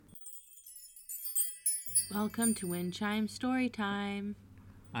Welcome to Wind Chime Story Time.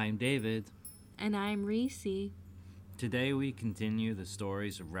 I'm David. And I'm Reese. Today we continue the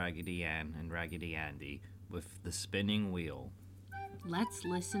stories of Raggedy Ann and Raggedy Andy with the spinning wheel. Let's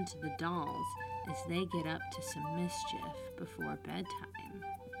listen to the dolls as they get up to some mischief before bedtime.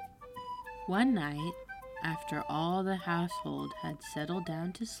 One night, after all the household had settled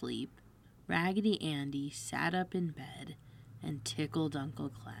down to sleep, Raggedy Andy sat up in bed and tickled Uncle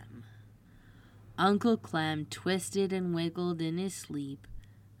Clem. Uncle Clem twisted and wiggled in his sleep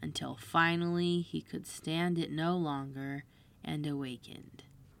until finally he could stand it no longer and awakened.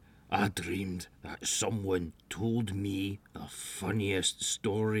 I dreamed that someone told me the funniest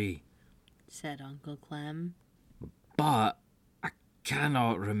story, said Uncle Clem. but I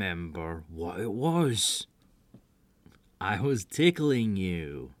cannot remember what it was. I was tickling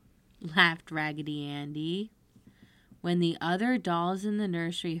you, laughed Raggedy Andy. When the other dolls in the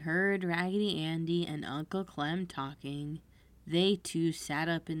nursery heard Raggedy Andy and Uncle Clem talking, they too sat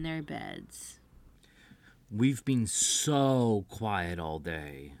up in their beds. We've been so quiet all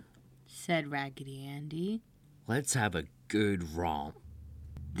day, said Raggedy Andy. Let's have a good romp.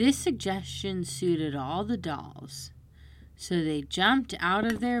 This suggestion suited all the dolls, so they jumped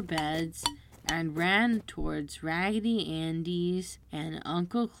out of their beds and ran towards Raggedy Andy's and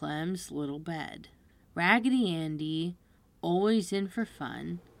Uncle Clem's little bed. Raggedy Andy, always in for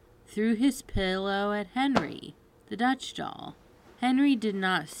fun, threw his pillow at Henry, the Dutch doll. Henry did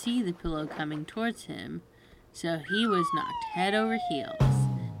not see the pillow coming towards him, so he was knocked head over heels.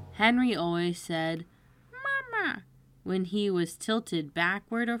 Henry always said, "Mama," when he was tilted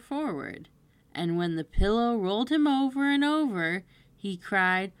backward or forward, and when the pillow rolled him over and over, he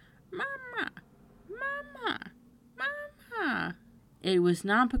cried, "Mama, Mama, Mama." It was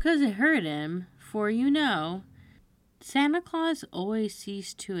not because it hurt him, for you know, Santa Claus always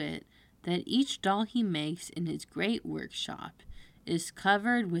sees to it that each doll he makes in his great workshop is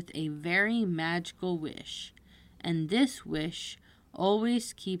covered with a very magical wish, and this wish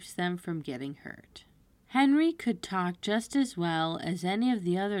always keeps them from getting hurt. Henry could talk just as well as any of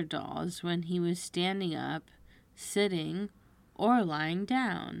the other dolls when he was standing up, sitting, or lying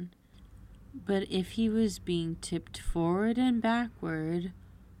down. But if he was being tipped forward and backward,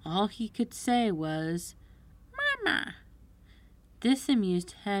 all he could say was, "Mama." This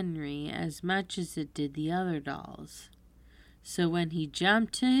amused Henry as much as it did the other dolls. So when he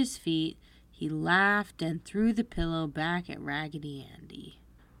jumped to his feet, he laughed and threw the pillow back at Raggedy Andy.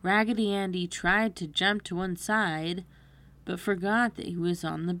 Raggedy Andy tried to jump to one side, but forgot that he was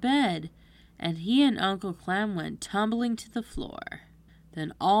on the bed, and he and Uncle Clem went tumbling to the floor.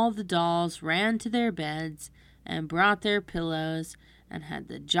 Then all the dolls ran to their beds and brought their pillows and had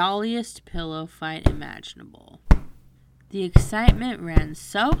the jolliest pillow fight imaginable. The excitement ran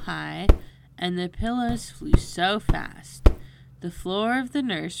so high and the pillows flew so fast. The floor of the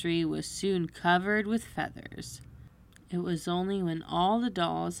nursery was soon covered with feathers. It was only when all the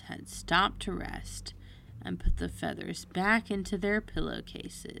dolls had stopped to rest and put the feathers back into their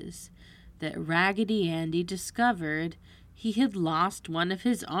pillowcases that Raggedy Andy discovered he had lost one of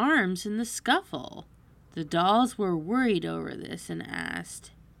his arms in the scuffle. The dolls were worried over this and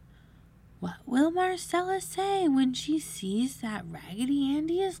asked, "What will Marcella say when she sees that Raggedy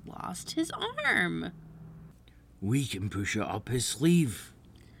Andy has lost his arm?" We can push it up his sleeve,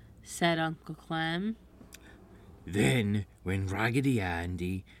 said Uncle Clem. Then, when Raggedy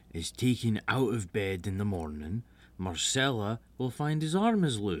Andy is taken out of bed in the morning, Marcella will find his arm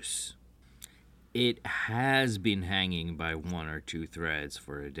is loose. It has been hanging by one or two threads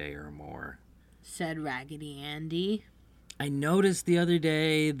for a day or more, said Raggedy Andy. I noticed the other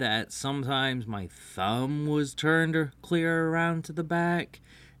day that sometimes my thumb was turned or clear around to the back,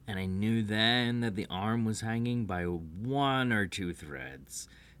 and I knew then that the arm was hanging by one or two threads,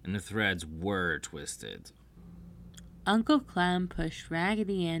 and the threads were twisted. Uncle Clem pushed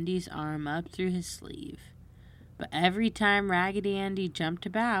Raggedy Andy's arm up through his sleeve, but every time Raggedy Andy jumped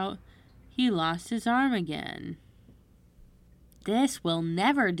about, he lost his arm again. "This will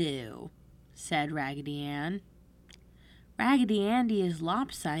never do," said Raggedy Ann. "Raggedy Andy is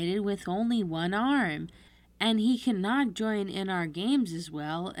lopsided with only one arm, and he cannot join in our games as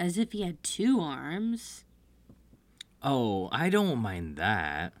well as if he had two arms." Oh, I don't mind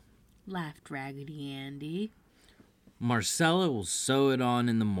that, laughed Raggedy Andy. Marcella will sew it on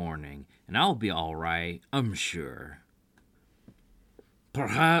in the morning, and I'll be all right, I'm sure.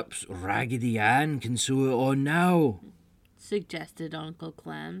 Perhaps Raggedy Ann can sew it on now, suggested Uncle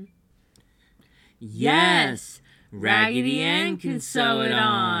Clem. Yes, Raggedy Ann can sew it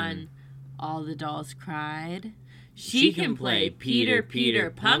on, all the dolls cried. She can play Peter,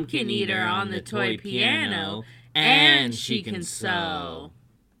 Peter, Pumpkin Eater on the toy piano, and she can sew.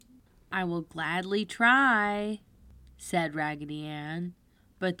 I will gladly try, said Raggedy Ann,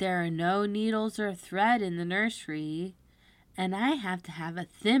 but there are no needles or thread in the nursery, and I have to have a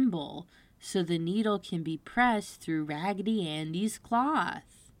thimble so the needle can be pressed through Raggedy Andy's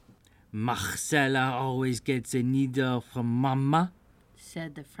cloth. Marcella always gets a needle from Mama,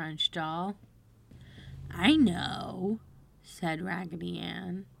 said the French doll. I know, said Raggedy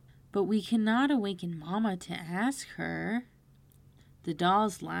Ann, but we cannot awaken Mama to ask her. The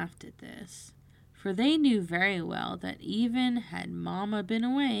dolls laughed at this, for they knew very well that even had Mama been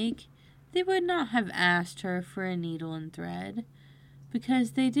awake, they would not have asked her for a needle and thread,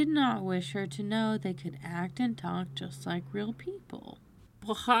 because they did not wish her to know they could act and talk just like real people.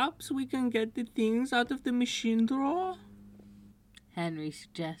 Perhaps we can get the things out of the machine drawer? Henry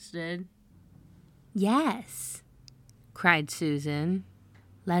suggested. Yes, cried Susan.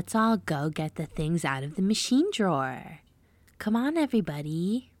 Let's all go get the things out of the machine drawer. Come on,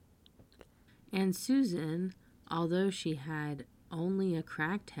 everybody. And Susan, although she had only a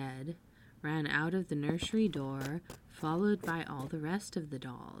cracked head, ran out of the nursery door, followed by all the rest of the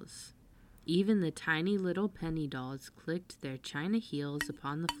dolls. Even the tiny little penny dolls clicked their china heels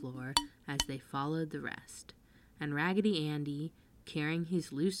upon the floor as they followed the rest, and Raggedy Andy, carrying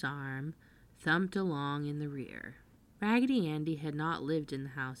his loose arm, thumped along in the rear. Raggedy Andy had not lived in the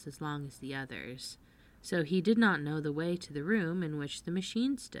house as long as the others, so he did not know the way to the room in which the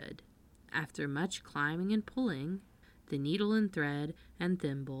machine stood. After much climbing and pulling, the needle and thread and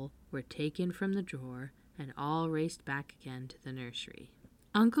thimble were taken from the drawer and all raced back again to the nursery.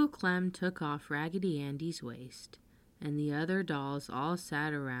 Uncle Clem took off Raggedy Andy's waist, and the other dolls all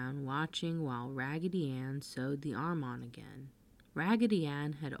sat around watching while Raggedy Ann sewed the arm on again. Raggedy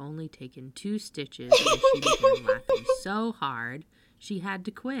Ann had only taken 2 stitches when she began laughing so hard she had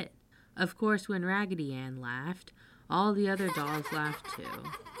to quit. Of course, when Raggedy Ann laughed, all the other dolls laughed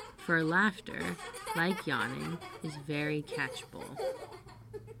too, for laughter, like yawning, is very catchable.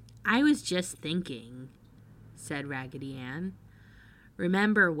 I was just thinking, said Raggedy Ann.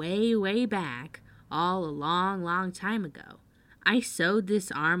 Remember way, way back, all a long, long time ago, I sewed this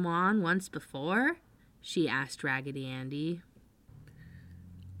arm on once before? She asked Raggedy Andy.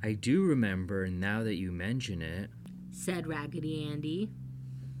 I do remember now that you mention it, said Raggedy Andy.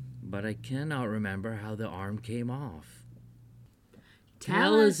 But I cannot remember how the arm came off.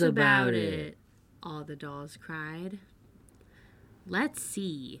 Tell us about it, all the dolls cried. Let's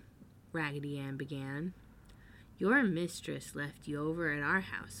see, Raggedy Ann began. Your mistress left you over at our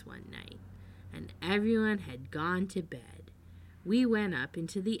house one night, and everyone had gone to bed. We went up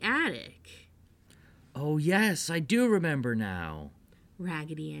into the attic. Oh yes, I do remember now,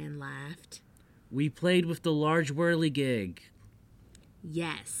 Raggedy Ann laughed. We played with the large whirligig.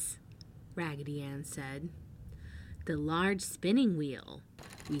 Yes, Raggedy Ann said. The large spinning wheel.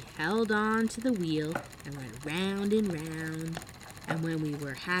 We held on to the wheel and went round and round. And when we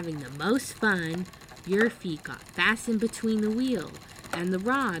were having the most fun, your feet got fastened between the wheel and the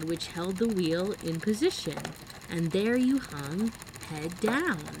rod which held the wheel in position. And there you hung, head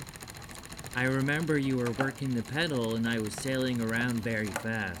down. I remember you were working the pedal and I was sailing around very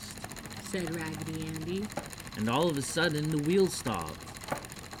fast, said Raggedy Andy. And all of a sudden the wheel stopped.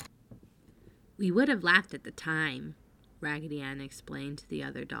 We would have laughed at the time, Raggedy Ann explained to the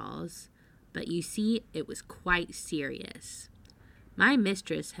other dolls, but you see, it was quite serious. My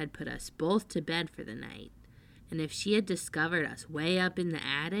mistress had put us both to bed for the night, and if she had discovered us way up in the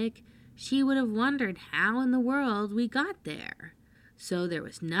attic, she would have wondered how in the world we got there. So there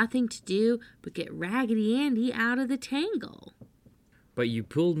was nothing to do but get Raggedy Andy out of the tangle. But you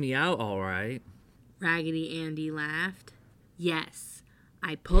pulled me out all right, Raggedy Andy laughed. Yes,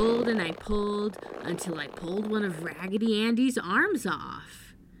 I pulled and I pulled until I pulled one of Raggedy Andy's arms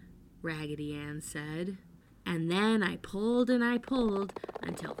off, Raggedy Ann said. And then I pulled and I pulled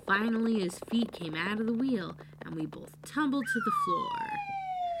until finally his feet came out of the wheel and we both tumbled to the floor.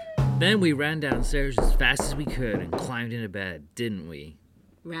 Then we ran downstairs as fast as we could and climbed into bed, didn't we?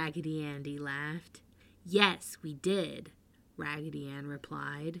 Raggedy Andy laughed. Yes, we did, Raggedy Ann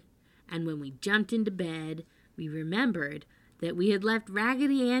replied. And when we jumped into bed, we remembered that we had left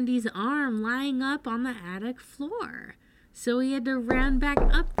Raggedy Andy's arm lying up on the attic floor. So we had to run back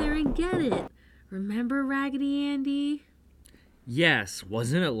up there and get it. Remember, Raggedy Andy? Yes,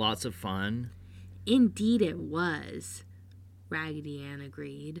 wasn't it lots of fun? Indeed it was, Raggedy Ann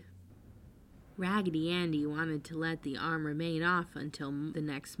agreed. Raggedy Andy wanted to let the arm remain off until the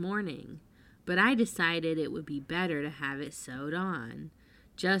next morning, but I decided it would be better to have it sewed on,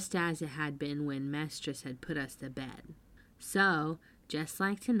 just as it had been when Mistress had put us to bed. So, just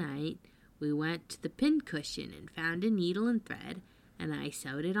like tonight, we went to the pincushion and found a needle and thread, and I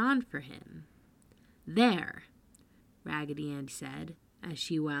sewed it on for him. There, Raggedy Ann said, as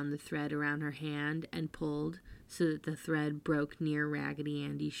she wound the thread around her hand and pulled so that the thread broke near Raggedy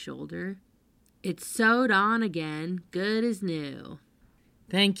Andy's shoulder. It's sewed on again, good as new,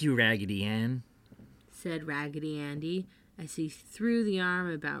 Thank you, Raggedy Ann. said Raggedy Andy as he threw the arm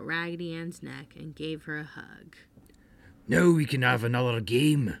about Raggedy Ann's neck and gave her a hug. Now we can have another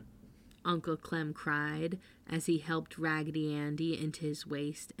game. Uncle Clem cried as he helped Raggedy Andy into his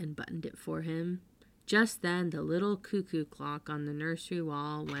waist and buttoned it for him. Just then the little cuckoo clock on the nursery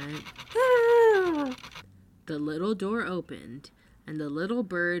wall went. The little door opened, and the little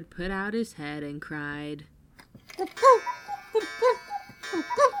bird put out his head and cried,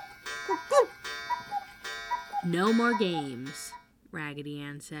 "No more games," Raggedy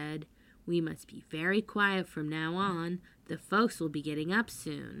Ann said. "We must be very quiet from now on. The folks will be getting up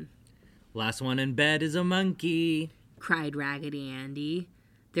soon," Last one in bed is a monkey. cried Raggedy Andy.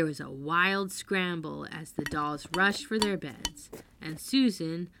 There was a wild scramble as the dolls rushed for their beds, and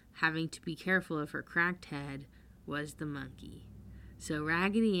Susan, having to be careful of her cracked head, was the monkey. So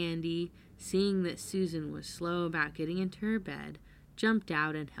Raggedy Andy, seeing that Susan was slow about getting into her bed, jumped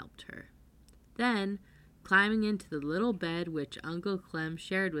out and helped her. Then, climbing into the little bed which Uncle Clem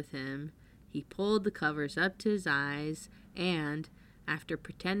shared with him, he pulled the covers up to his eyes and, after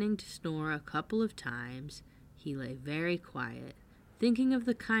pretending to snore a couple of times, he lay very quiet, thinking of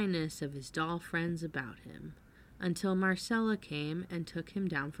the kindness of his doll friends about him, until Marcella came and took him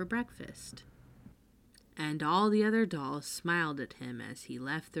down for breakfast. And all the other dolls smiled at him as he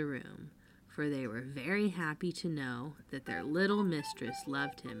left the room, for they were very happy to know that their little mistress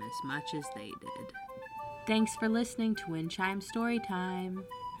loved him as much as they did. Thanks for listening to Wind Chime Storytime.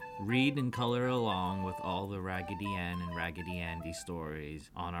 Read and color along with all the Raggedy Ann and Raggedy Andy stories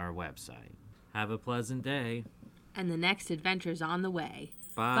on our website. Have a pleasant day. And the next adventure's on the way.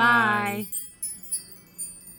 Bye. Bye.